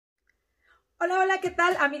Hola, hola, ¿qué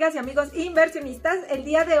tal, amigas y amigos inversionistas? El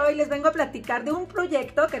día de hoy les vengo a platicar de un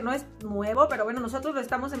proyecto que no es nuevo, pero bueno, nosotros lo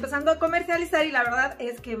estamos empezando a comercializar y la verdad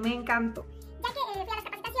es que me encantó. Ya que fui a las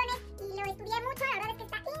capacitaciones y lo estudié mucho, la verdad es que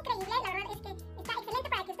está increíble, la verdad es que está excelente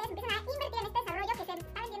para que ustedes empiecen a invertir en este desarrollo que se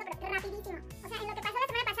está vendiendo pero rapidísimo. O sea, en lo que pasó la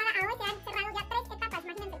semana pasada a hoy se han cerrado ya 3 etapas,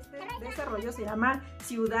 imagínense. Este desarrollo se llama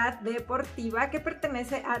Ciudad Deportiva, que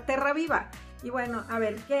pertenece a Terra Viva. Y bueno, a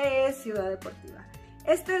ver, ¿qué es Ciudad Deportiva?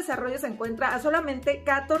 Este desarrollo se encuentra a solamente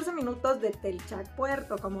 14 minutos de Telchac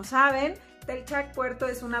Puerto. Como saben, Telchac Puerto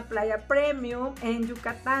es una playa premium en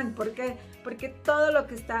Yucatán. ¿Por qué? Porque todo lo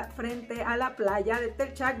que está frente a la playa de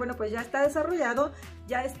Telchac, bueno, pues ya está desarrollado,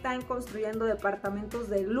 ya están construyendo departamentos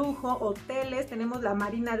de lujo, hoteles, tenemos la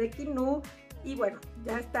marina de Quinú. Y bueno,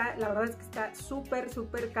 ya está, la verdad es que está súper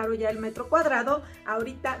caro ya el metro cuadrado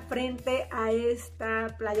ahorita frente a esta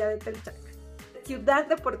playa de Telchac. Ciudad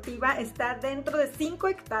Deportiva está dentro de 5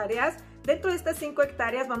 hectáreas. Dentro de estas 5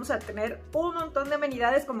 hectáreas vamos a tener un montón de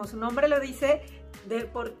amenidades, como su nombre lo dice,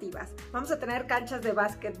 deportivas. Vamos a tener canchas de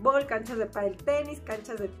básquetbol, canchas de pádel tenis,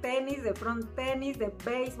 canchas de tenis, de front tenis, de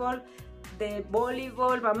béisbol, de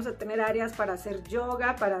voleibol. Vamos a tener áreas para hacer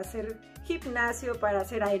yoga, para hacer gimnasio, para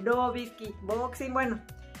hacer aeróbic, kickboxing, bueno,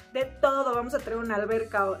 de todo. Vamos a tener una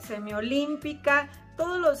alberca semiolímpica,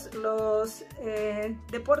 todos los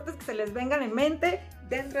deportes que se les vengan en mente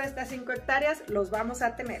dentro de estas 5 hectáreas los vamos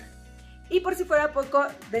a tener. Y por si fuera poco,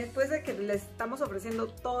 después de que les estamos ofreciendo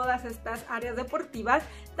todas estas áreas deportivas,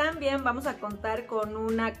 también vamos a contar con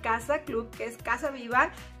una casa club que es Casa Viva,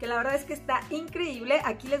 que la verdad es que está increíble.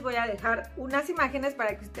 Aquí les voy a dejar unas imágenes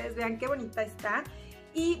para que ustedes vean qué bonita está.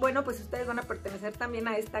 Y bueno, pues ustedes van a pertenecer también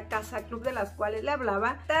a esta casa club de las cuales le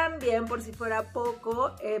hablaba. También, por si fuera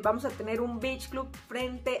poco, vamos a tener un beach club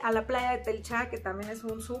frente a la playa de Telchac, que también es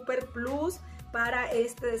un super plus para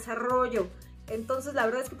este desarrollo. Entonces la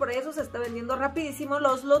verdad es que por eso se está vendiendo rapidísimo.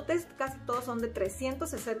 Los lotes casi todos son de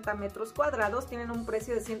 360 metros cuadrados, tienen un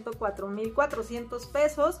precio de 104,400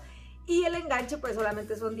 pesos. Y el enganche pues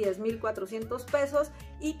solamente son 10,400 pesos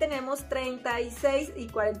y tenemos 36 y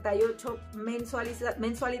 48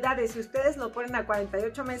 mensualidades. Si ustedes lo ponen a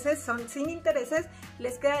 48 meses, son sin intereses,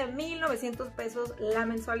 les queda de 1,900 pesos la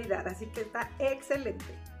mensualidad, así que está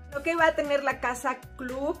excelente. Lo que va a tener la casa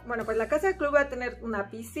club, bueno, pues la casa club va a tener una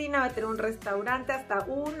piscina, va a tener un restaurante, hasta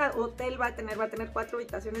un hotel va a tener 4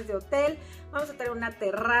 habitaciones de hotel, vamos a tener una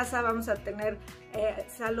terraza, vamos a tener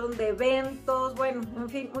salón de eventos, bueno, en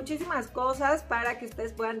fin, muchísimas cosas para que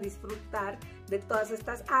ustedes puedan disfrutar de todas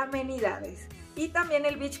estas amenidades. Y también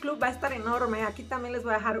el beach club va a estar enorme. Aquí también les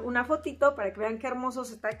voy a dejar una fotito para que vean qué hermoso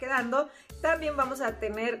se está quedando. También vamos a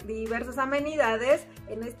tener diversas amenidades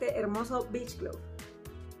en este hermoso beach club.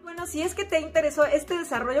 Bueno, si es que te interesó este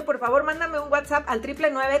desarrollo, por favor mándame un WhatsApp al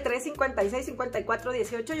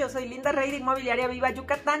 999-356-5418. Yo soy Linda Rey de Inmobiliaria Viva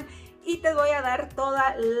Yucatán y te voy a dar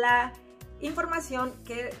toda la información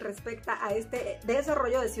que respecta a este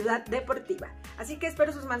desarrollo de Ciudad Deportiva. Así que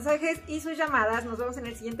espero sus mensajes y sus llamadas. Nos vemos en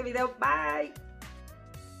el siguiente video. Bye.